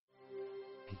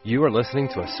You are listening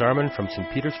to a sermon from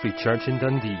St.Peter's Free Church in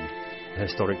Dundee, the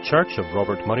historic church of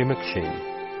Robert Murray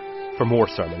McShane. For more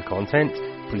sermon content,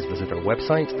 please visit our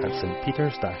website at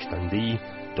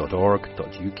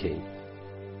stpeters-dundee.org.uk.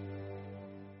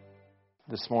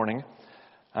 This morning,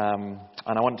 and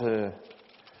I want to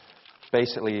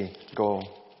basically go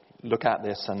look at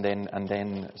this and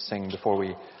then sing before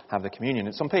we have the communion.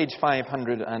 It's on page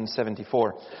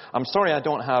 574. I'm sorry I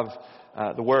don't have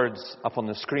the words up on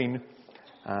the screen.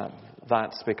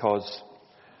 That's because,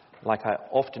 like I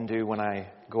often do when I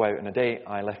go out on a date,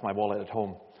 I left my wallet at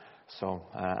home. So,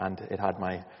 and it had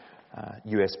my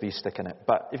USB stick in it.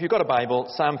 But if you've got a Bible,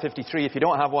 Psalm 53, if you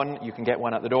don't have one, you can get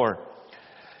one at the door.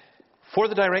 For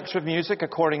the director of music,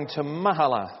 according to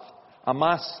Mahalath,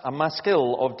 a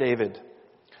maskil of David.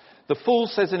 The fool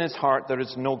says in his heart, there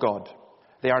is no God.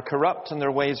 They are corrupt and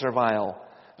their ways are vile.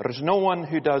 There is no one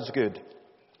who does good.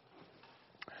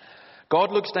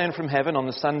 God looks down from heaven on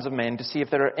the sons of men to see if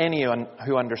there are any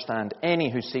who understand, any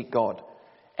who seek God.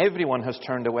 Everyone has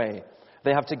turned away.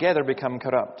 They have together become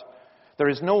corrupt. There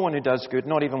is no one who does good,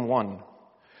 not even one.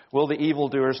 Will the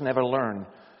evildoers never learn?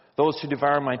 Those who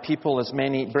devour my people as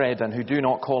men eat bread and who do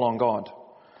not call on God.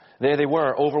 There they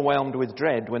were, overwhelmed with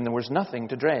dread when there was nothing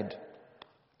to dread.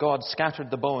 God scattered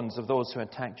the bones of those who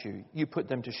attacked you. You put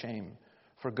them to shame,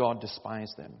 for God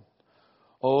despised them.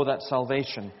 Oh, that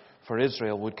salvation for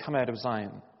Israel would come out of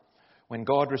Zion. When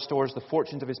God restores the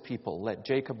fortunes of his people, let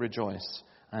Jacob rejoice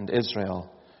and Israel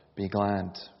be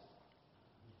glad.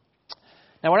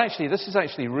 Now, this is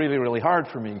actually really, really hard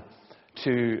for me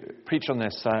to preach on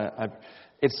this.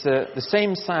 It's the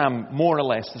same psalm, more or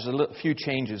less. There's a few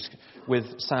changes with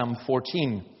Psalm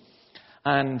 14.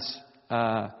 And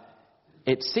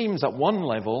it seems at one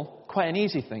level quite an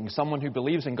easy thing. Someone who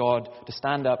believes in God to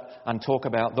stand up and talk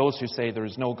about those who say there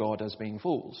is no God as being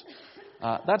fools.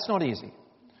 That's not easy.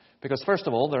 Because first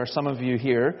of all, there are some of you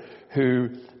here who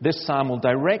this psalm will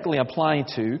directly apply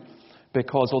to,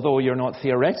 because although you're not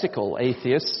theoretical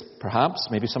atheists, perhaps,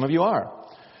 maybe some of you are.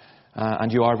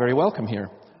 And you are very welcome here.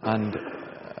 And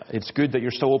it's good that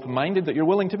you're so open-minded that you're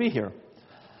willing to be here.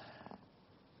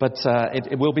 But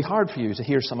it will be hard for you to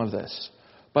hear some of this.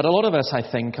 But a lot of us, I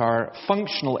think, are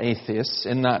functional atheists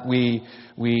in that we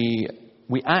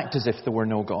act as if there were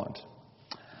no God.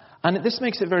 And this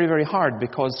makes it very, very hard,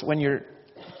 because when you're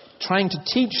trying to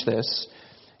teach this,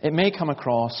 it may come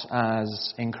across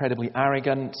as incredibly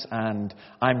arrogant and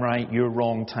I'm right, you're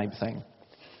wrong type thing.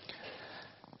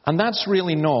 And that's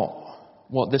really not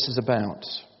what this is about.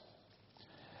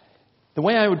 The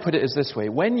way I would put it is this way.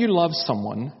 When you love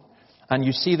someone and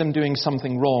you see them doing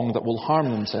something wrong that will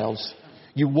harm themselves,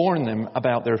 you warn them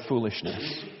about their foolishness.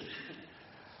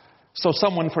 So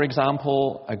someone, for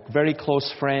example, a very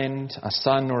close friend, a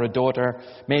son or a daughter,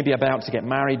 may be about to get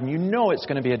married, and you know it's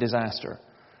going to be a disaster.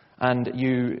 And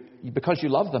because you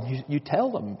love them, you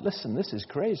tell them, listen, this is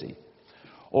crazy.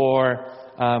 Or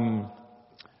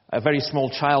a very small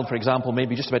child, for example, may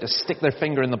be just about to stick their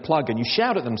finger in the plug, and you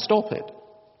shout at them, stop it.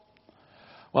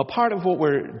 Well, part of what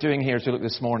we're doing here as we look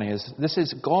this morning is this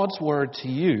is God's word to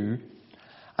you,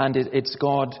 and it's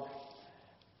God,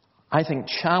 I think,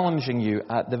 challenging you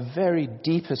at the very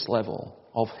deepest level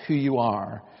of who you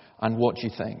are and what you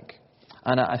think.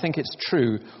 And I think it's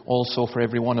true also for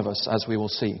every one of us, as we will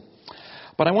see.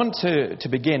 But I want to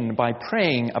begin by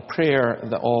praying a prayer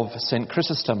of St.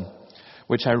 Chrysostom,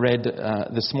 which I read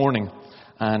this morning,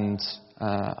 and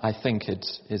I think it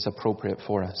is appropriate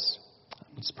for us.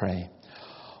 Let's pray.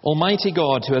 Almighty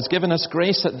God, who has given us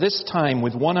grace at this time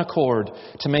with one accord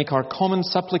to make our common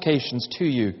supplications to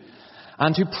you,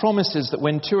 and who promises that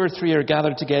when 2 or 3 are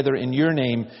gathered together in your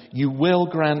name, you will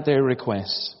grant their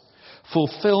requests.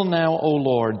 Fulfill now, O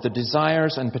Lord, the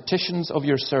desires and petitions of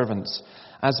your servants,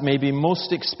 as may be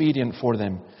most expedient for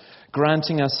them,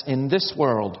 granting us in this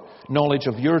world knowledge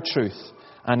of your truth,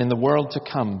 and in the world to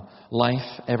come,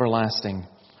 life everlasting.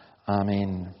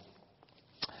 Amen.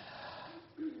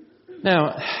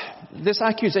 Now, this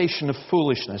accusation of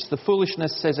foolishness, the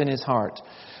foolishness says in his heart,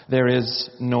 there is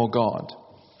no God.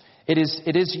 It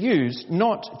is used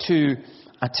not to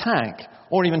attack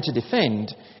or even to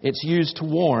defend. It's used to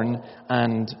warn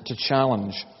and to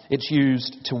challenge. It's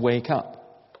used to wake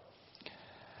up.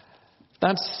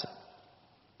 That's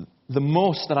the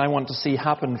most that I want to see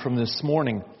happen from this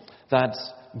morning. That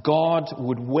God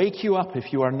would wake you up,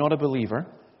 if you are not a believer,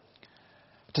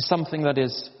 to something that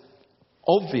is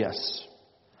obvious.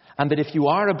 And that if you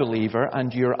are a believer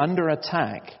and you're under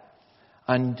attack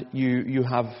and you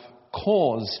have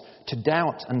cause to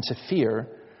doubt and to fear,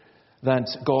 that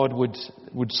God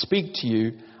would speak to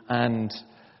you and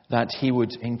that he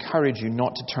would encourage you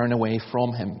not to turn away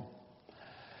from him.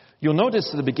 You'll notice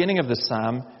at the beginning of the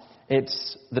psalm,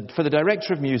 for the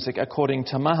director of music according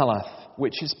to Mahalath,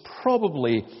 which is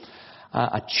probably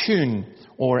a tune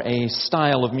or a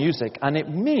style of music, and it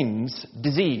means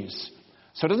disease.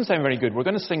 So it doesn't sound very good. We're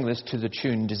going to sing this to the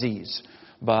tune disease,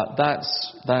 but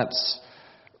that's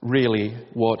really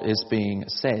what is being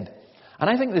said. And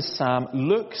I think this psalm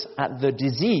looks at the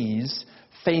disease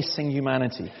facing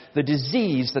humanity, the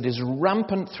disease that is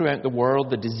rampant throughout the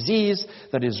world, the disease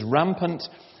that is rampant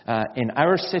in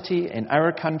our city, in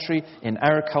our country, in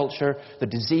our culture, the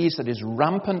disease that is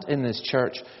rampant in this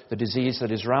church, the disease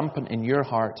that is rampant in your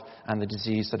heart, and the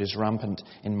disease that is rampant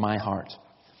in my heart.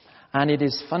 And it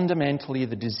is fundamentally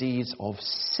the disease of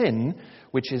sin,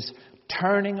 which is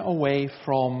turning away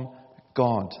from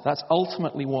God. That's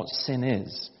ultimately what sin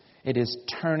is. It is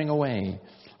turning away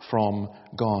from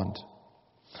God.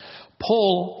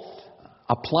 Paul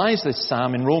applies this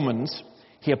psalm in Romans.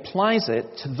 He applies it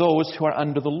to those who are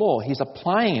under the law. He's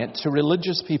applying it to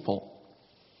religious people.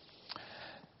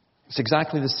 It's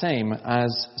exactly the same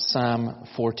as Psalm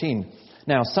 14.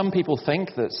 Now, some people think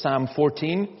that Psalm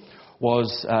 14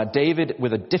 was David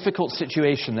with a difficult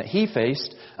situation that he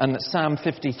faced, and that Psalm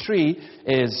 53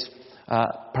 is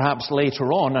perhaps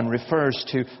later on and refers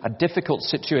to a difficult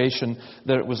situation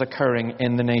that was occurring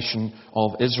in the nation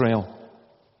of Israel.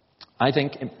 I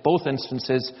think in both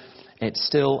instances, it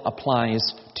still applies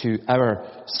to our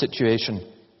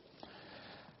situation.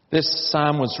 This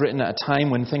psalm was written at a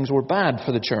time when things were bad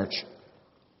for the church.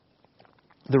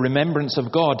 The remembrance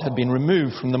of God had been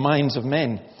removed from the minds of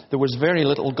men. There was very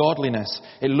little godliness.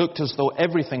 It looked as though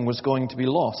everything was going to be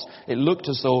lost. It looked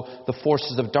as though the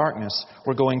forces of darkness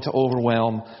were going to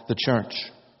overwhelm the church.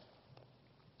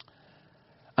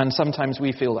 And sometimes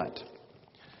we feel that.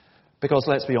 Because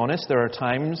let's be honest, there are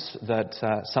times that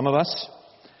some of us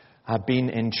have been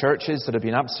in churches that have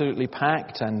been absolutely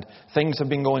packed and things have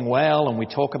been going well, and we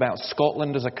talk about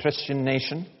Scotland as a Christian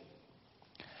nation.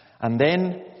 And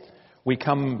then we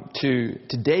come to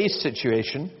today's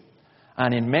situation,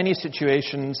 and in many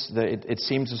situations it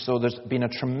seems as though there's been a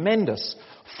tremendous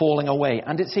falling away,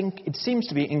 and it seems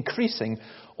to be increasing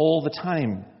all the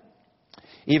time.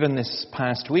 Even this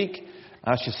past week,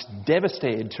 I was just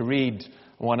devastated to read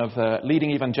one of the leading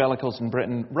evangelicals in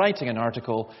Britain writing an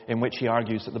article in which he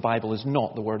argues that the Bible is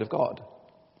not the Word of God.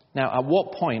 Now, at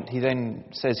what point he then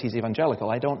says he's evangelical,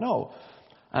 I don't know.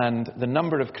 And the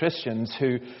number of Christians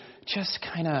who just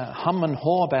kind of hum and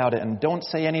haw about it and don't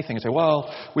say anything and say,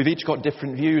 well, we've each got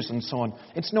different views and so on.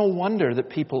 It's no wonder that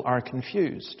people are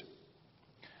confused.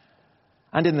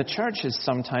 And in the churches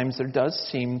sometimes there does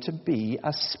seem to be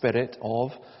a spirit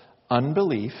of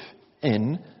unbelief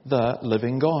in the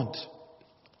living God.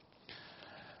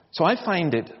 So I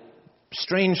find it,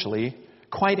 strangely,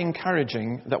 quite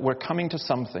encouraging that we're coming to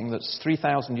something that's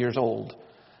 3,000 years old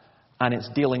and it's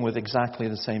dealing with exactly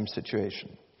the same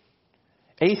situation.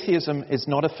 Atheism is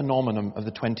not a phenomenon of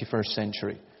the 21st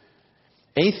century.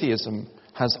 Atheism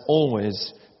has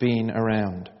always been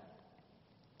around.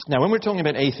 Now, when we're talking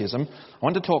about atheism, I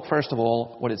want to talk first of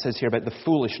all what it says here about the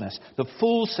foolishness. The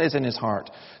fool says in his heart,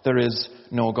 there is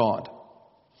no God.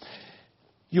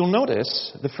 You'll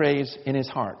notice the phrase, in his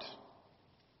heart.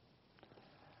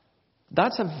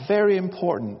 That's a very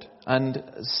important, and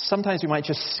sometimes we might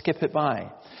just skip it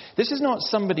by. This is not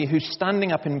somebody who's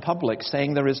standing up in public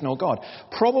saying there is no God.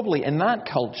 Probably in that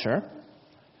culture,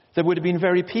 there would have been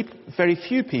very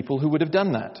few people who would have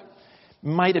done that.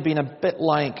 Might have been a bit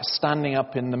like standing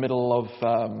up in the middle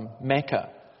of Mecca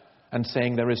and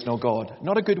saying there is no God.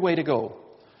 Not a good way to go.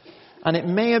 And it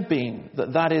may have been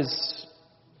that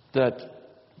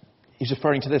he's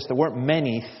referring to this. There weren't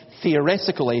many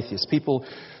theoretical atheists, people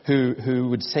who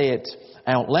would say it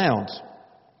out loud.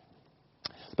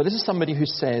 But this is somebody who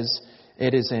says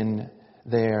it is in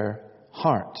their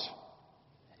heart.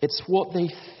 It's what they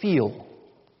feel.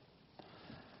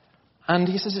 And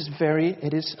he says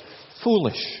it is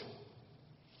foolish.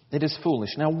 It is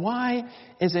foolish. Now, why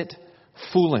is it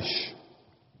foolish?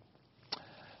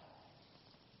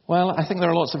 Well, I think there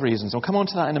are lots of reasons. I'll come on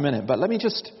to that in a minute. But let me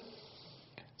just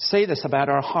say this about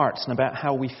our hearts and about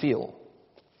how we feel.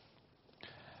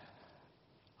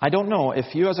 I don't know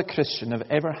if you as a Christian have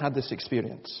ever had this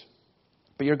experience,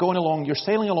 but you're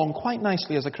sailing along quite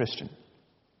nicely as a Christian.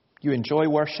 You enjoy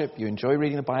worship, you enjoy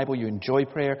reading the Bible, you enjoy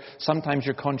prayer. Sometimes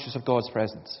you're conscious of God's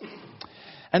presence.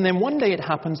 And then one day it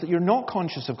happens that you're not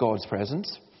conscious of God's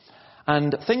presence,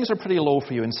 and things are pretty low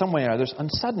for you in some way or others,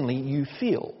 and suddenly you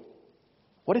feel,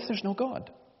 what if there's no God?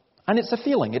 And it's a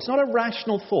feeling. It's not a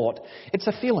rational thought. It's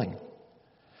a feeling.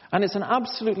 And it's an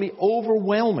absolutely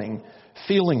overwhelming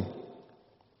feeling.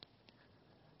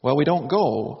 Well, we don't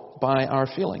go by our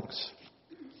feelings.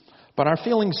 But our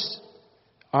feelings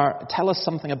tell us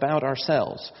something about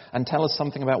ourselves and tell us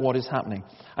something about what is happening.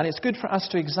 And it's good for us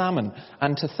to examine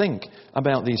and to think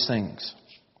about these things.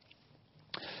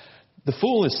 The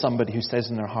fool is somebody who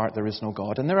says in their heart there is no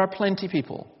God. And there are plenty of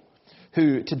people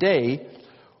who today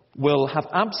will have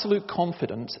absolute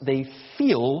confidence. They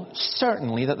feel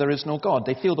certainly that there is no God.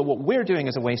 They feel that what we're doing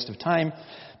is a waste of time.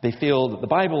 They feel that the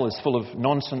Bible is full of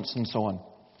nonsense and so on.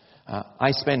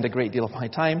 I spend a great deal of my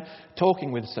time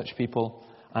talking with such people,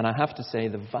 and I have to say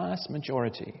the vast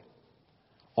majority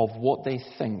of what they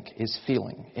think is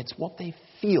feeling. It's what they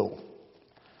feel.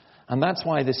 And that's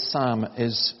why this psalm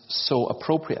is so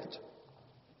appropriate.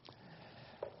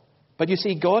 But you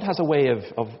see, God has a way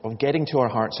of getting to our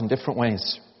hearts in different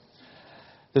ways.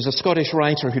 There's a Scottish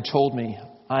writer who told me,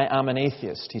 I am an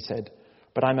atheist, he said,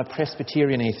 but I'm a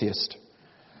Presbyterian atheist.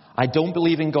 I don't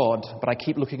believe in God, but I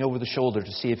keep looking over the shoulder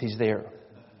to see if he's there.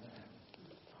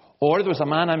 Or there was a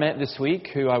man I met this week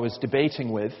who I was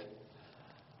debating with,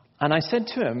 and I said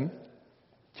to him,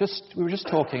 we were just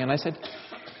talking, and I said,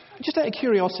 just out of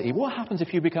curiosity, what happens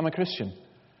if you become a Christian?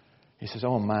 He says,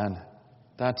 oh man,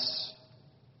 that's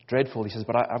dreadful. He says,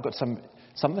 but I've got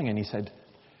something. And he said,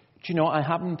 do you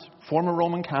know, former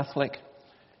Roman Catholic,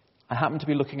 I happened to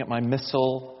be looking at my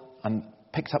missal and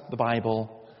picked up the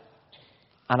Bible,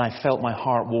 and I felt my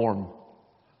heart warm.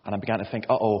 And I began to think,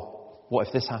 what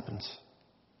if this happens?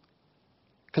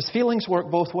 Because feelings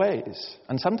work both ways.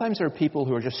 And sometimes there are people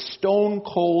who are just stone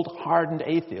cold, hardened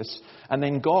atheists, and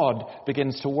then God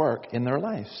begins to work in their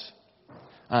lives.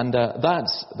 And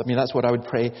that's what I would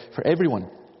pray for everyone.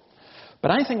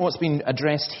 But I think what's been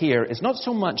addressed here is not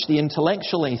so much the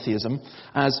intellectual atheism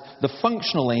as the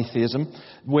functional atheism,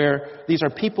 where these are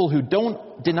people who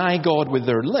don't deny God with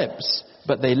their lips,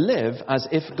 but they live as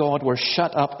if God were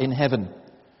shut up in heaven,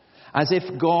 as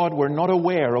if God were not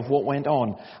aware of what went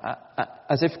on,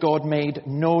 as if God made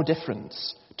no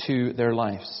difference to their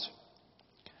lives.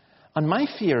 And my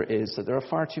fear is that there are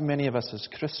far too many of us as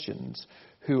Christians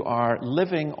who are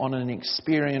living on an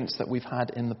experience that we've had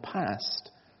in the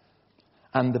past.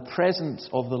 And the presence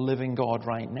of the living God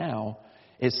right now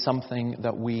is something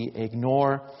that we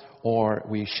ignore, or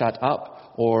we shut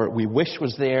up, or we wish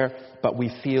was there, but we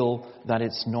feel that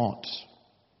it's not.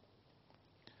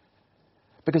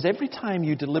 Because every time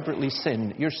you deliberately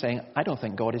sin, you're saying, I don't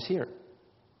think God is here.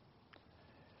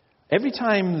 Every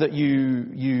time that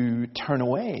you turn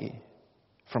away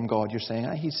from God, you're saying,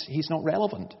 He's not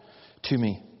relevant to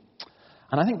me.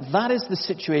 And I think that is the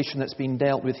situation that's being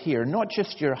dealt with here. Not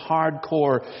just your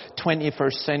hardcore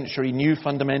 21st century new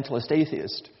fundamentalist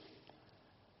atheist,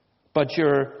 but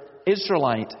your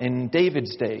Israelite in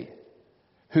David's day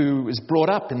who is brought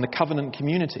up in the covenant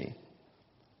community,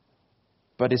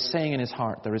 but is saying in his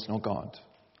heart, there is no God.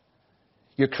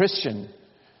 Your Christian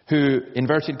who,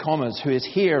 inverted commas, who is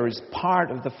here as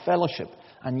part of the fellowship,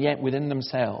 and yet within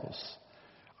themselves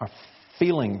are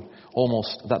feeling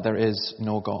almost that there is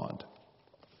no God.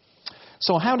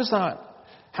 So how does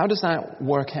that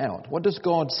work out? What does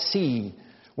God see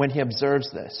when He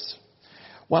observes this?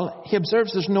 Well, He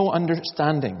observes there's no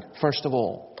understanding, first of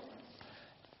all.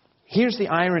 Here's the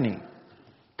irony.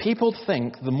 People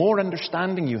think the more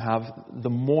understanding you have,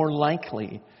 the more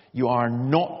likely you are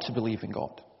not to believe in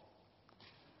God.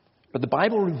 But the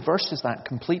Bible reverses that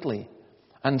completely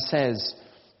and says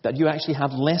that you actually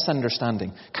have less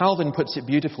understanding. Calvin puts it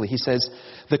beautifully. He says,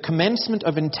 the commencement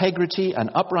of integrity and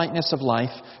uprightness of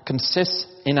life consists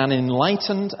in an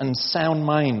enlightened and sound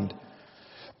mind.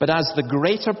 But as the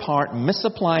greater part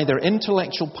misapply their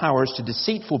intellectual powers to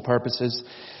deceitful purposes,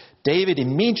 David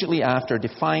immediately after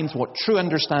defines what true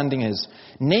understanding is,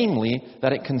 namely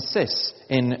that it consists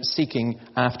in seeking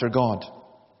after God.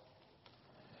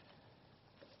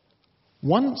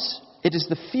 Once it is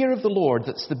the fear of the Lord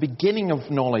that's the beginning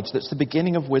of knowledge, that's the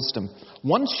beginning of wisdom.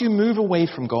 Once you move away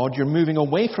from God, you're moving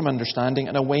away from understanding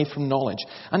and away from knowledge.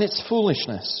 And it's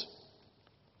foolishness.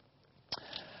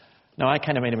 Now, I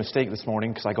kind of made a mistake this morning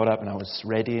because I got up and I was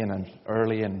ready and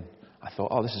early and I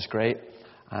thought, this is great.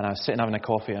 And I was sitting having a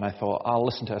coffee and I thought, I'll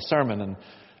listen to a sermon and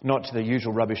not to the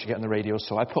usual rubbish you get on the radio.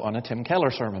 So I put on a Tim Keller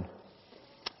sermon.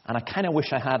 And I kind of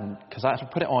wish I hadn't, because I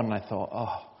put it on and I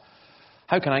thought,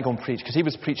 how can I go and preach? Because he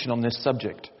was preaching on this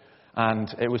subject. And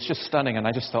it was just stunning. And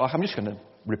I just thought, I'm just going to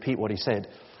repeat what he said.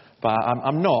 But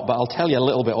I'm not. But I'll tell you a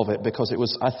little bit of it because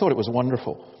I thought it was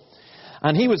wonderful.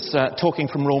 And he was talking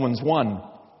from Romans 1.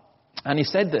 And he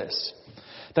said this,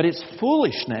 that it's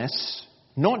foolishness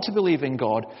not to believe in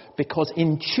God because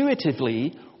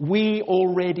intuitively we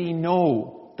already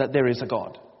know that there is a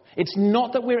God. It's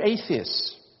not that we're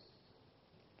atheists.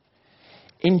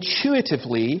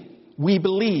 Intuitively, We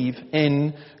believe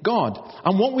in God.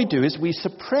 And what we do is we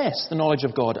suppress the knowledge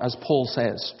of God, as Paul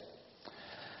says.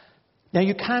 Now,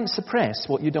 you can't suppress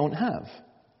what you don't have.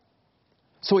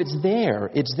 So it's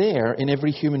there in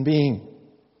every human being.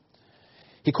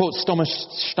 He quotes Thomas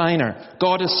Steiner,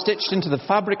 God has stitched into the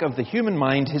fabric of the human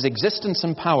mind his existence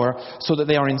and power so that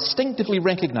they are instinctively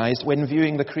recognized when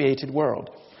viewing the created world.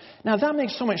 Now that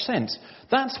makes so much sense.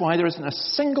 That's why there isn't a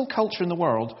single culture in the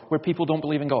world where people don't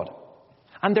believe in God.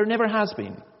 And there never has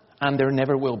been, and there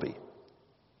never will be.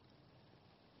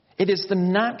 It is the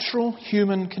natural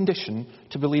human condition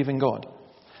to believe in God.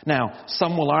 Now,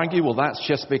 some will argue, well, that's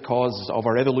just because of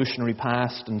our evolutionary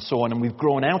past and so on, and we've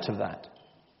grown out of that.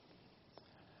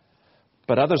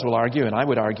 But others will argue, and I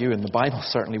would argue, and the Bible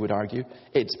certainly would argue,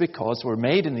 it's because we're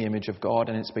made in the image of God,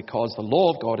 and it's because the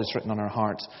law of God is written on our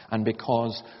hearts, and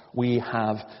because we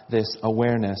have this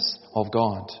awareness of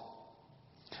God.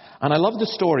 And I love the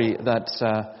story that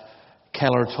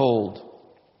Keller told.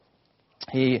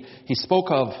 He spoke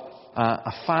of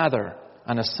a father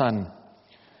and a son.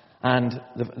 And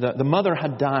the mother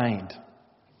had died.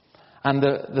 And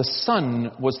the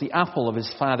son was the apple of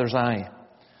his father's eye.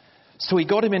 So he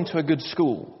got him into a good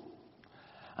school.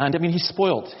 And he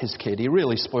spoiled his kid. He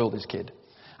really spoiled his kid.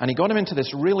 And he got him into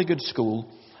this really good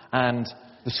school. And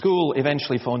the school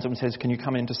eventually phones him and says, can you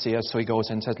come in to see us? So he goes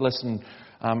in and says, listen,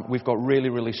 we've got really,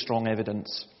 really strong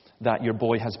evidence that your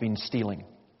boy has been stealing.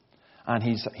 And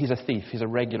he's a thief. He's a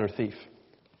regular thief.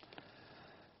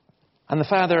 And the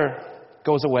father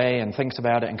goes away and thinks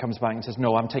about it and comes back and says,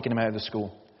 no, I'm taking him out of the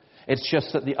school. It's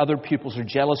just that the other pupils are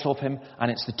jealous of him, and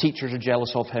it's the teachers are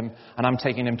jealous of him, and I'm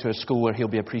taking him to a school where he'll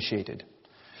be appreciated.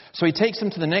 So he takes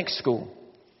him to the next school.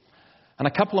 And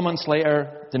a couple of months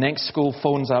later, the next school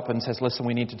phones up and says, listen,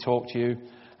 we need to talk to you.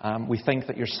 We think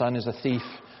that your son is a thief.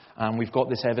 We've got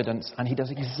this evidence. And he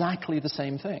does exactly the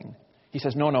same thing. He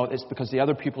says, no, it's because the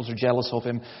other pupils are jealous of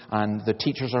him, and the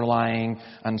teachers are lying,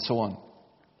 and so on.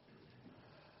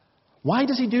 Why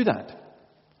does he do that?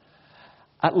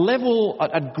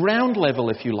 At ground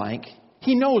level, if you like,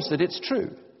 he knows that it's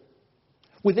true.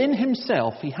 Within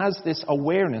himself, he has this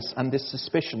awareness and this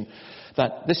suspicion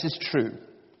that this is true.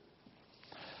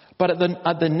 But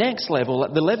at the next level,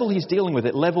 at the level he's dealing with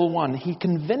it, level 1, he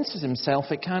convinces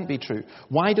himself it can't be true.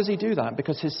 Why does he do that?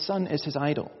 Because his son is his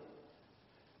idol.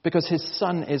 Because his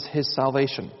son is his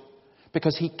salvation.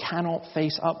 Because he cannot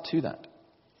face up to that.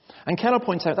 And Keller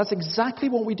points out that's exactly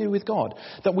what we do with God.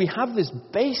 That we have this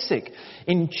basic,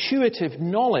 intuitive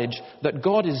knowledge that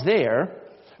God is there,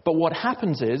 but what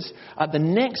happens is, at the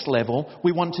next level,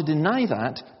 we want to deny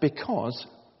that because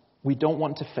we don't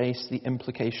want to face the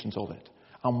implications of it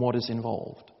and what is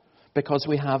involved. Because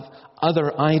we have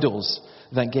other idols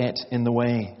that get in the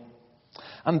way.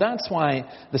 And that's why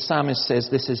the psalmist says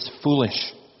this is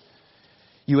foolish.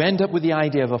 You end up with the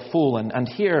idea of a fool, and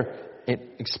here it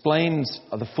explains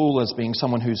the fool as being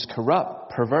someone who's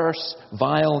corrupt, perverse,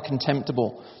 vile,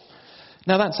 contemptible.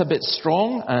 Now that's a bit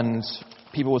strong, and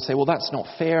people would say, well, that's not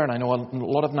fair, and I know a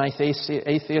lot of nice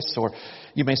atheists, or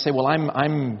you may say, well,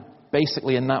 I'm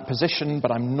basically in that position,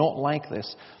 but I'm not like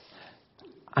this.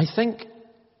 I think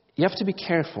you have to be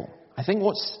careful. I think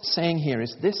what's saying here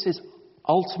is this is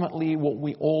ultimately what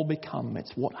we all become.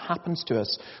 It's what happens to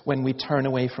us when we turn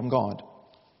away from God.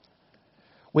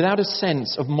 Without a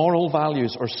sense of moral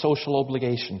values or social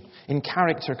obligation, in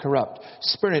character corrupt,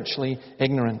 spiritually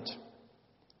ignorant.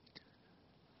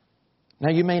 Now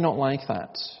you may not like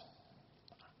that.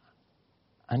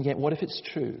 And yet what if it's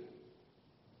true?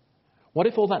 What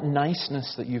if all that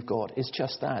niceness that you've got is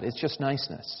just that? It's just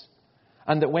niceness.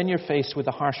 And that when you're faced with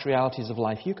the harsh realities of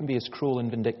life, you can be as cruel and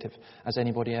vindictive as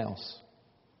anybody else.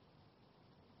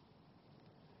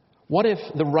 What if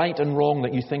the right and wrong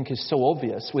that you think is so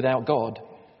obvious without God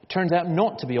turns out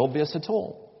not to be obvious at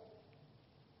all?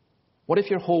 What if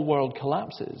your whole world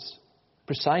collapses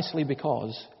precisely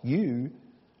because you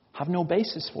have no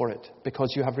basis for it,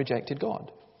 because you have rejected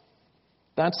God?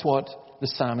 That's what the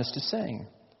psalmist is saying.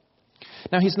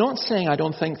 Now, he's not saying I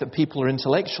don't think that people are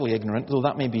intellectually ignorant, though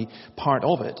that may be part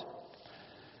of it.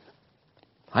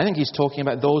 I think he's talking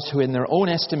about those who in their own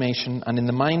estimation and in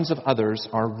the minds of others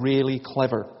are really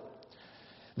clever.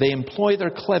 They employ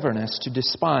their cleverness to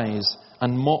despise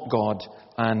and mock God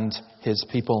and his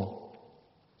people.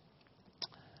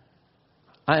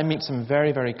 I meet some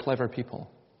very, very clever people.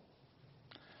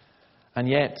 And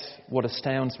yet, what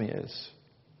astounds me is,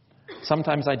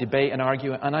 sometimes I debate and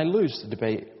argue and I lose the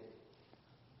debate.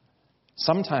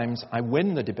 Sometimes I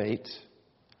win the debate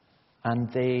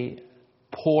and they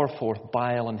pour forth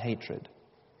bile and hatred.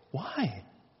 Why?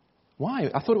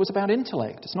 I thought it was about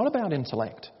intellect. It's not about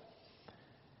intellect.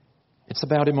 It's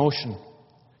about emotion.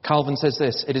 Calvin says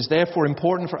this: "It is therefore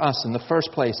important for us, in the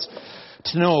first place,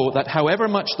 to know that however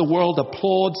much the world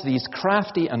applauds these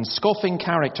crafty and scoffing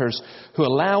characters who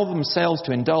allow themselves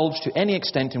to indulge to any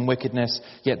extent in wickedness,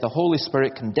 yet the Holy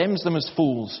Spirit condemns them as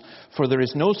fools, for there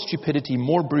is no stupidity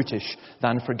more brutish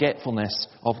than forgetfulness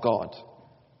of God."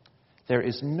 There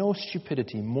is no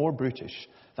stupidity more brutish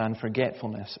than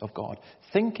forgetfulness of God.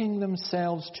 Thinking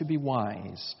themselves to be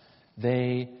wise,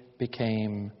 they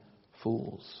became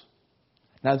fools.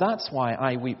 Now that's why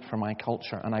I weep for my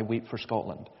culture and I weep for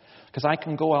Scotland. Because I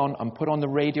can go on and put on the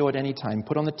radio at any time,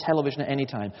 put on the television at any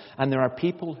time, and there are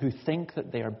people who think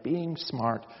that they are being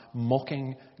smart,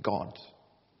 mocking God.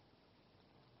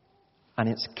 And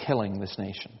it's killing this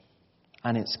nation.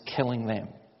 And it's killing them.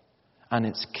 And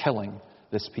it's killing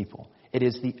this people. It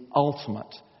is the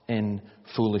ultimate in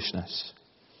foolishness.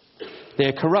 They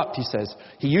are corrupt, he says.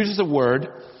 He uses a word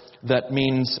that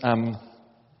means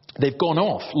they've gone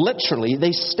off. Literally,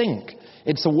 they stink.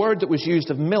 It's a word that was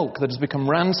used of milk that has become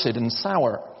rancid and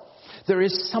sour. There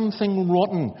is something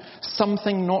rotten,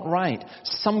 something not right,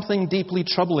 something deeply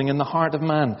troubling in the heart of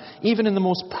man. Even in the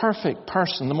most perfect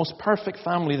person, the most perfect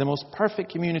family, the most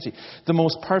perfect community, the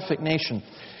most perfect nation.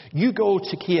 You go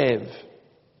to Kiev,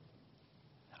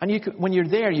 and when you're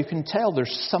there, you can tell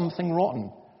there's something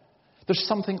rotten. There's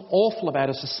something awful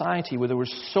about a society where there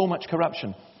was so much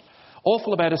corruption.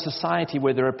 Awful about a society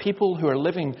where there are people who are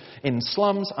living in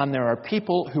slums and there are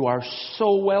people who are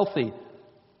so wealthy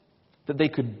that they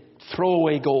could throw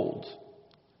away gold.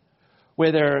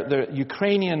 Where the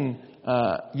Ukrainian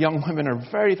young women are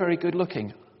very, very good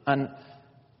looking and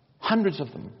hundreds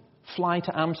of them fly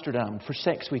to Amsterdam for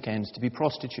sex weekends to be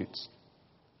prostitutes.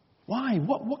 Why?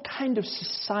 What kind of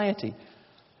society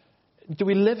do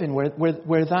we live in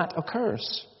where that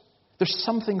occurs? There's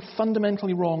something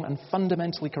fundamentally wrong and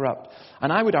fundamentally corrupt.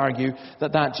 And I would argue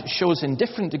that that shows in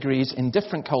different degrees, in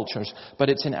different cultures, but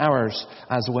it's in ours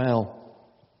as well.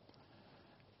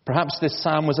 Perhaps this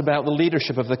psalm was about the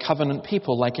leadership of the covenant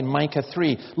people, like in Micah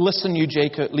 3. "Listen, you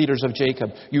leaders of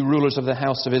Jacob, you rulers of the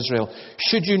house of Israel.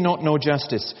 Should you not know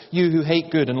justice, you who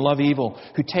hate good and love evil,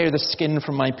 who tear the skin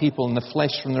from my people and the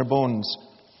flesh from their bones?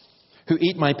 Who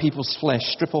eat my people's flesh,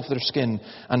 strip off their skin,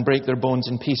 and break their bones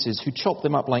in pieces, who chop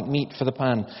them up like meat for the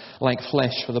pan, like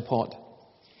flesh for the pot."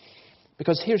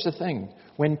 Because here's the thing.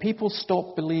 When people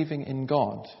stop believing in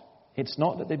God, it's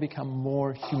not that they become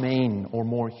more humane or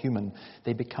more human.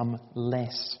 They become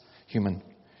less human.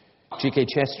 G.K.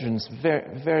 Chesterton's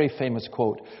very, very famous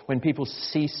quote: "When people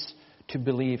cease to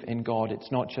believe in God,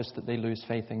 it's not just that they lose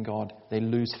faith in God, they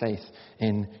lose faith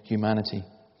in humanity.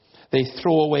 They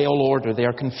throw away all order. They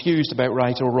are confused about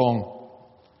right or wrong."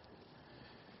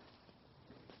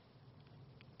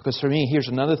 Because for me, here's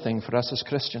another thing for us as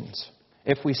Christians.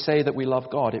 If we say that we love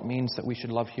God, it means that we should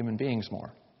love human beings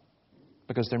more.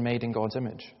 Because they're made in God's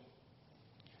image.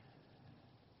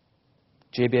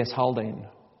 J.B.S. Haldane,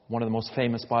 one of the most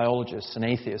famous biologists, an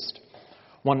atheist,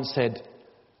 once said,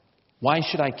 "Why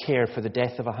should I care for the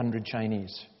death of 100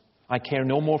 Chinese? I care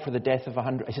no more for the death of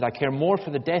 100... I said, I care more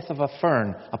for the death of a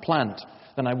fern, a plant,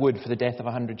 than I would for the death of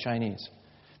 100 Chinese."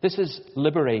 This is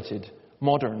liberated,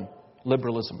 modern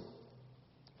liberalism.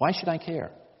 Why should I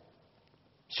care?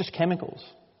 It's just chemicals.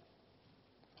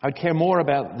 I'd care more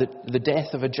about the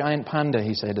death of a giant panda,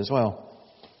 he said as well.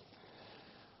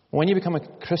 When you become a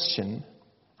Christian,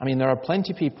 there are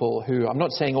plenty of people who... I'm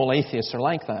not saying all atheists are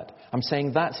like that. I'm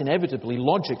saying that's inevitably,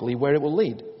 logically, where it will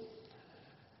lead.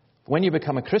 When you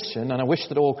become a Christian, and I wish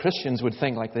that all Christians would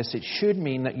think like this, it should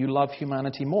mean that you love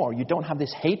humanity more. You don't have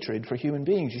this hatred for human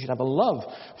beings. You should have a love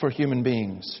for human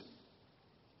beings.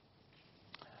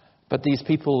 But these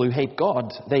people who hate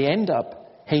God, they end up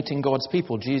hating God's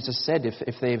people. Jesus said,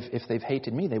 if they've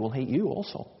hated me, they will hate you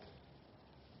also.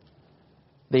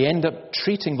 They end up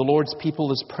treating the Lord's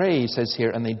people as prey, he says here,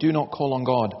 and they do not call on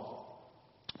God.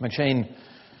 McShane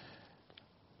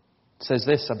says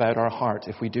this about our heart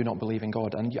if we do not believe in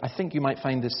God. And I think you might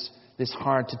find this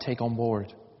hard to take on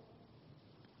board.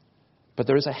 But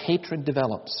there is a hatred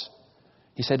develops.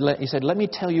 He said, "Let me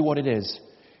tell you what it is.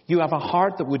 You have a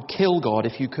heart that would kill God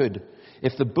if you could.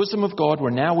 If the bosom of God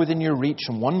were now within your reach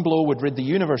and one blow would rid the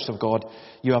universe of God,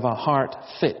 you have a heart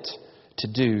fit to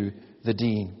do the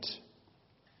deed."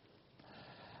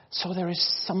 So there is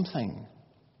something.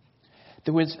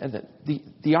 There was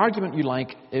the argument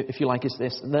if you like, is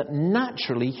this: that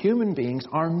naturally human beings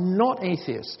are not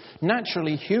atheists.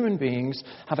 Naturally human beings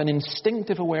have an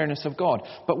instinctive awareness of God.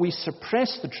 But we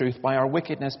suppress the truth by our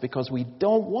wickedness because we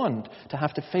don't want to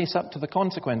have to face up to the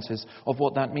consequences of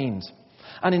what that means.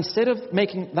 And instead of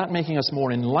making us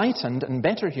more enlightened and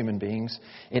better human beings,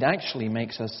 it actually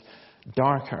makes us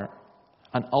darker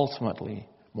and ultimately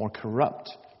more corrupt,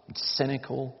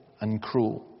 cynical, and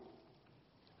cruel.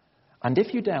 And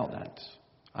if you doubt that,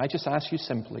 I just ask you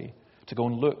simply to go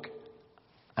and look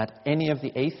at any of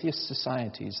the atheist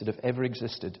societies that have ever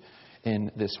existed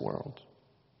in this world.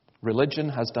 Religion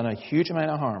has done a huge amount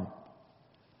of harm,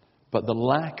 but the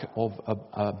lack of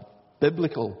a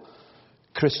biblical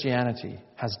Christianity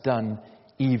has done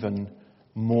even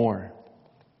more.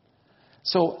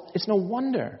 So it's no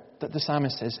wonder that the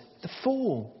psalmist says, "The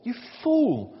fool, you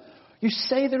fool. You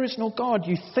say there is no God.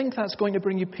 You think that's going to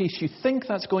bring you peace. You think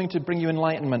that's going to bring you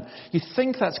enlightenment. You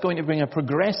think that's going to bring a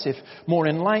progressive, more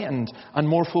enlightened and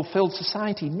more fulfilled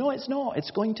society. No, it's not.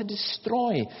 It's going to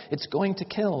destroy. It's going to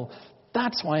kill."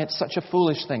 That's why it's such a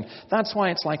foolish thing. That's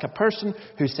why it's like a person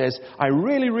who says, "I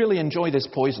really, really enjoy this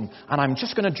poison and I'm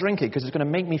just going to drink it because it's going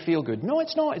to make me feel good." No,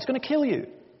 it's not. It's going to kill you.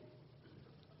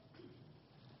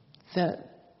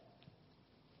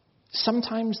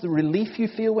 Sometimes the relief you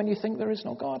feel when you think there is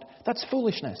no God, that's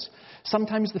foolishness.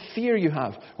 Sometimes the fear you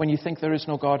have when you think there is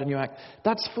no God and you act,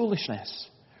 that's foolishness.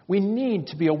 We need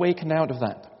to be awakened out of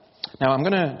that. Now, I'm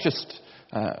going to just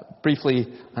briefly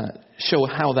show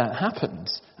how that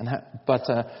happens. But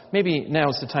maybe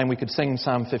now's the time we could sing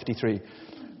Psalm 53.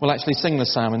 We'll actually sing the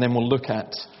psalm and then we'll look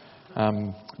at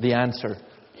the answer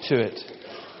to it.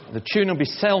 The tune will be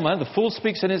Selma. "The fool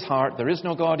speaks in his heart. There is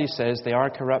no God," he says. "They are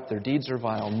corrupt. Their deeds are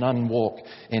vile. None walk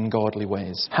in godly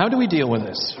ways." How do we deal with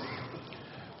this?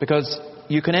 Because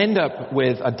you can end up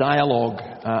with a dialogue,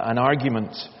 an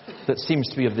argument that seems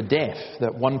to be of the deaf,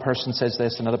 that one person says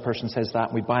this, another person says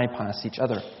that, and we bypass each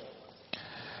other.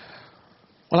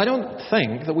 Well, I don't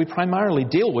think that we primarily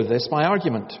deal with this by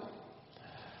argument.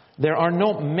 There are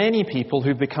not many people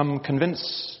who've become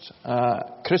convinced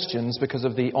Christians because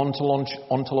of the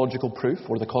ontological proof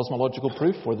or the cosmological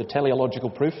proof or the teleological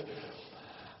proof.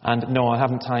 And no, I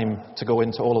haven't time to go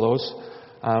into all of those.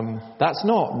 That's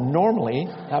not normally.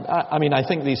 I mean, I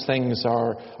think these things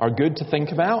are good to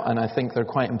think about, and I think they're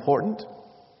quite important.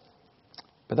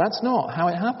 But that's not how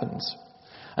it happens.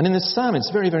 And in this psalm,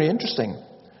 it's very, very interesting.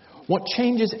 What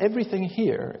changes everything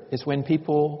here is when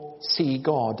people see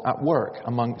God at work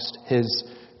amongst His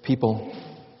people.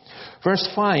 Verse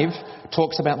 5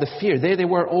 talks about the fear. There they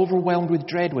were overwhelmed with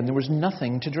dread when there was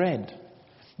nothing to dread.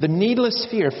 The needless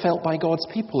fear felt by God's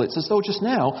people. It's as though just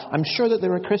now, I'm sure that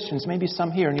there are Christians, maybe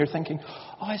some here, and you're thinking,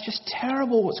 "Oh, it's just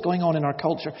terrible what's going on in our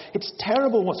culture. It's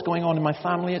terrible what's going on in my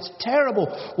family. It's terrible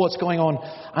what's going on."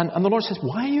 And the Lord says,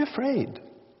 "Why are you afraid?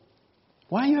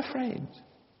 Why are you afraid?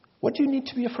 What do you need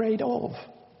to be afraid of?"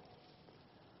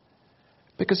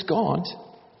 Because God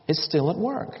is still at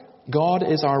work. God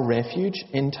is our refuge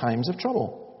in times of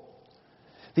trouble.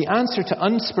 The answer to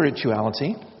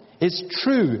unspirituality is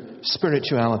true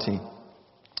spirituality.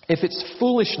 If it's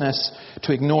foolishness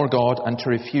to ignore God and to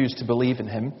refuse to believe in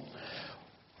Him,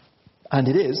 and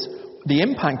it is, the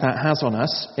impact that has on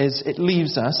us is it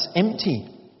leaves us empty.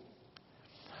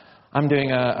 I'm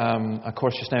doing a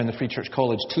course just now in the Free Church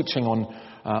College teaching on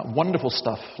wonderful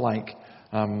stuff like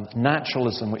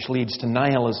naturalism, which leads to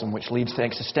nihilism, which leads to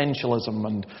existentialism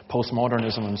and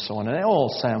postmodernism and so on. And it all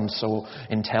sounds so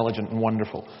intelligent and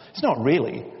wonderful. It's not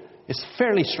really. It's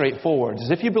fairly straightforward.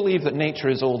 As if you believe that nature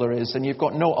is all there is, then you've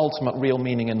got no ultimate real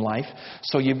meaning in life.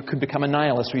 So you could become a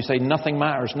nihilist where you say nothing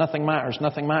matters, nothing matters,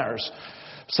 nothing matters.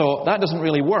 So that doesn't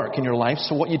really work in your life.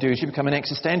 So what you do is you become an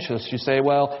existentialist. You say,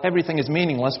 well, everything is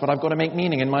meaningless, but I've got to make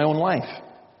meaning in my own life.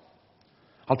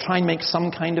 I'll try and make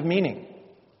some kind of meaning.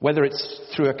 Whether it's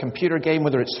through a computer game,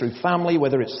 whether it's through family,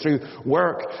 whether it's through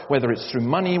work, whether it's through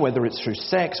money, whether it's through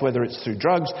sex, whether it's through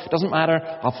drugs, doesn't matter.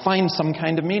 I'll find some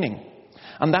kind of meaning.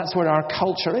 And that's where our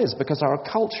culture is, because our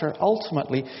culture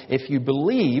ultimately, if you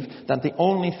believe that the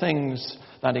only things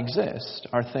that exist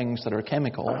are things that are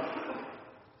chemical,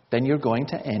 then you're going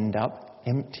to end up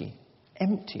empty.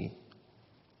 Empty.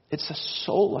 It's a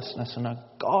soullessness and a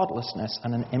godlessness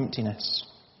and an emptiness.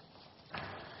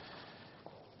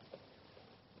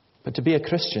 But to be a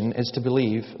Christian is to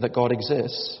believe that God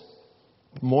exists.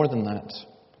 More than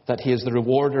that He is the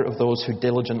rewarder of those who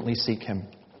diligently seek Him.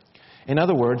 In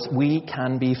other words, we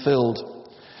can be filled.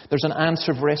 There's an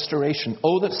answer of restoration.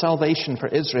 Oh, that salvation for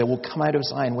Israel will come out of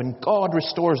Zion when God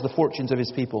restores the fortunes of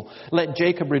His people. Let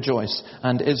Jacob rejoice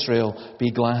and Israel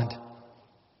be glad.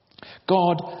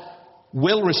 God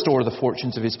will restore the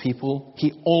fortunes of His people.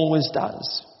 He always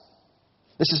does.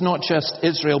 This is not just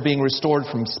Israel being restored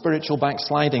from spiritual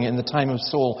backsliding in the time of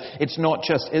Saul. It's not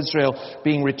just Israel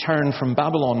being returned from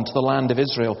Babylon to the land of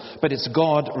Israel, but it's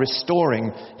God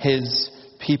restoring His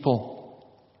people.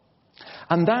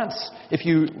 And that's, if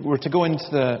you were to go into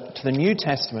the New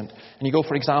Testament, and you go,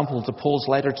 for example, to Paul's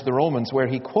letter to the Romans, where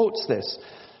he quotes this,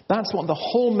 That's what the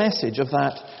whole message of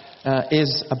that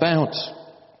is about.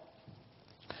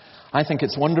 I think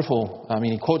it's wonderful. I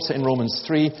mean, he quotes it in Romans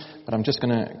 3, but I'm just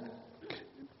going to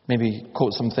maybe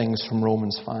quote some things from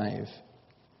Romans 5.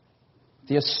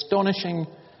 The astonishing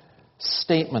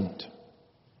statement.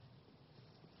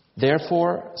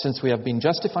 Therefore, since we have been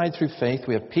justified through faith,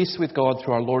 we have peace with God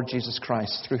through our Lord Jesus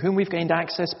Christ, through whom we've gained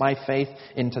access by faith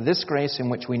into this grace in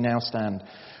which we now stand.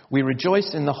 We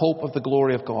rejoice in the hope of the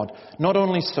glory of God. Not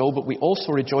only so, but we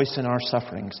also rejoice in our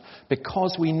sufferings,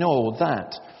 because we know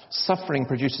that suffering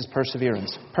produces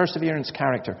perseverance. Perseverance,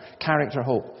 character. Character,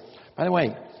 hope. By the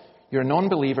way, you're a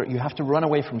non-believer, you have to run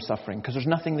away from suffering, because there's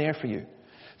nothing there for you.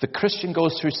 The Christian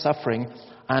goes through suffering,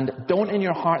 and don't in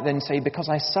your heart then say, because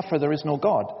I suffer, there is no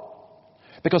God.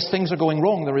 Because things are going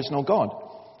wrong, there is no God.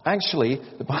 Actually,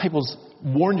 the Bible's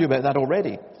warned you about that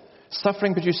already.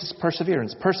 Suffering produces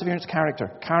perseverance. Perseverance,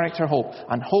 character. Character, hope.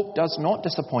 And hope does not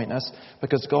disappoint us,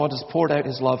 because God has poured out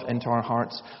His love into our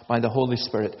hearts by the Holy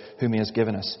Spirit whom He has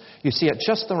given us. You see, at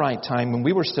just the right time, when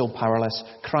we were still powerless,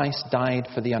 Christ died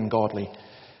for the ungodly.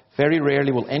 Very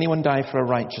rarely will anyone die for a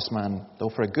righteous man, though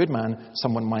for a good man,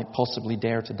 someone might possibly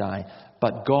dare to die.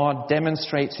 But God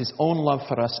demonstrates His own love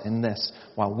for us in this.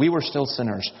 While we were still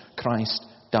sinners, Christ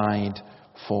died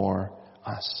for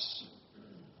us.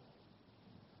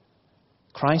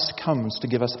 Christ comes to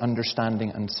give us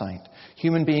understanding and sight.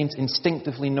 Human beings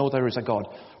instinctively know there is a God,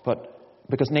 but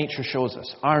because nature shows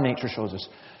us, our nature shows us,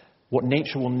 what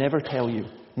nature will never tell you,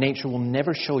 nature will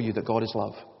never show you that God is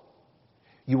love.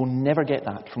 You will never get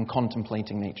that from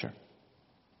contemplating nature.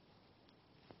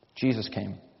 Jesus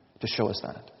came to show us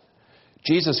that.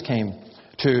 Jesus came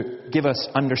to give us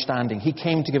understanding. He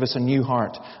came to give us a new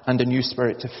heart and a new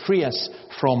spirit, to free us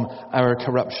from our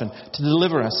corruption, to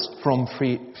deliver us from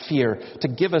fear, to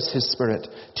give us His Spirit,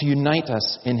 to unite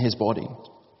us in His body.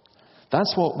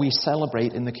 That's what we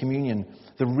celebrate in the communion,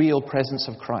 the real presence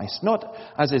of Christ. Not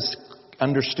as is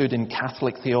understood in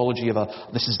Catholic theology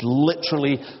this is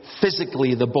literally,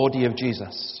 physically the body of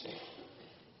Jesus.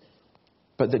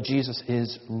 But that Jesus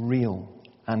is real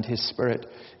and His Spirit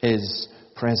is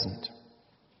present.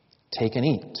 Take and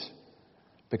eat,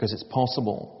 because it's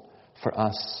possible for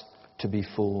us to be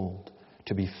fooled,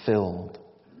 to be filled.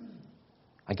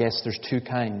 I guess there's two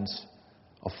kinds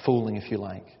of fooling, if you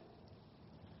like.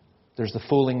 There's the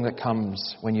fooling that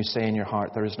comes when you say in your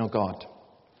heart, there is no God.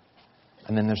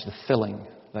 And then there's the filling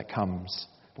that comes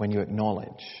when you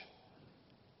acknowledge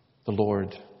the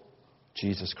Lord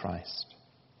Jesus Christ.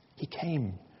 He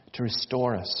came to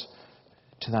restore us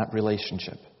to that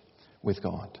relationship with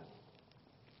God.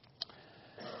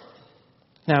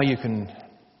 Now you can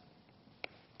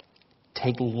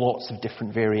take lots of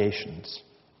different variations,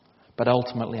 but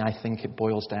ultimately I think it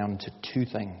boils down to two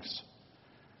things.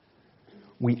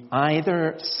 We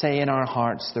either say in our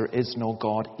hearts there is no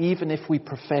God, even if we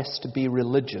profess to be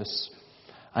religious,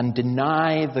 and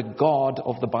deny the God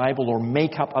of the Bible or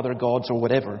make up other gods or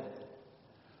whatever.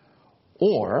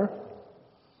 Or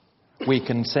we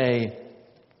can say,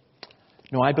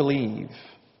 no, I believe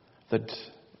that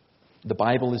the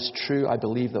Bible is true. I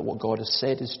believe that what God has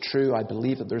said is true. I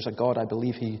believe that there's a God. I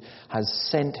believe He has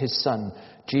sent His Son,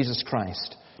 Jesus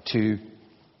Christ, to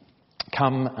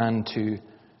come and to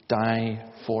die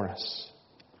for us.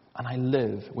 And I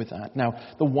live with that. Now,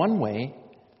 the one way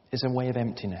is a way of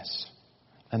emptiness,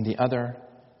 and the other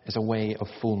is a way of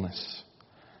fullness.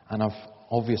 And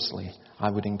obviously,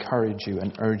 I would encourage you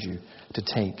and urge you to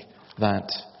take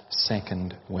that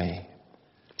second way.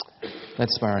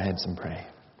 Let's bow our heads and pray.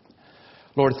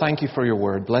 Lord, thank You for Your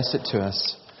word. Bless it to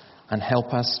us and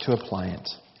help us to apply it.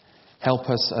 Help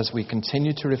us as we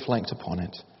continue to reflect upon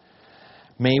it.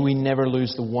 May we never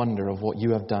lose the wonder of what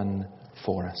You have done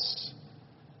for us.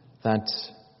 That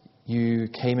You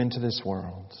came into this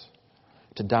world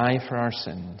to die for our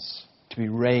sins, to be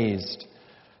raised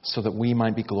so that we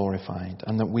might be glorified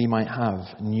and that we might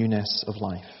have newness of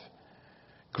life.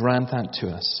 Grant that to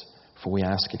us, for we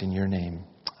ask it in Your name.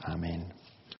 Amen.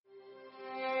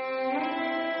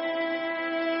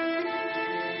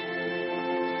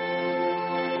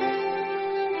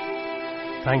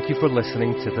 Thank you for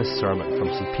listening to this sermon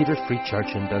from St. Peter's Free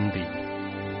Church in Dundee.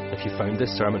 If you found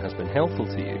this sermon has been helpful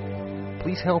to you,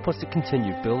 please help us to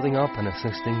continue building up and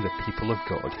assisting the people of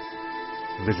God.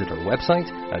 Visit our website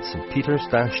at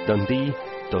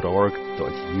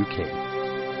stpeters-dundee.org.uk.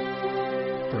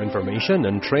 For information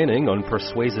and training on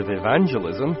persuasive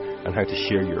evangelism and how to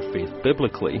share your faith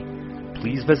biblically,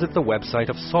 please visit the website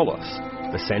of Solace,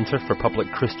 the Centre for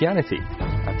Public Christianity,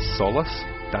 at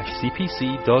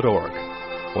solace-cpc.org.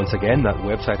 Once again, that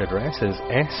website address is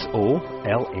solas-cpc.org.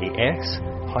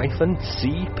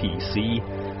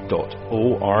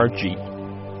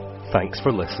 Thanks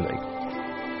for listening.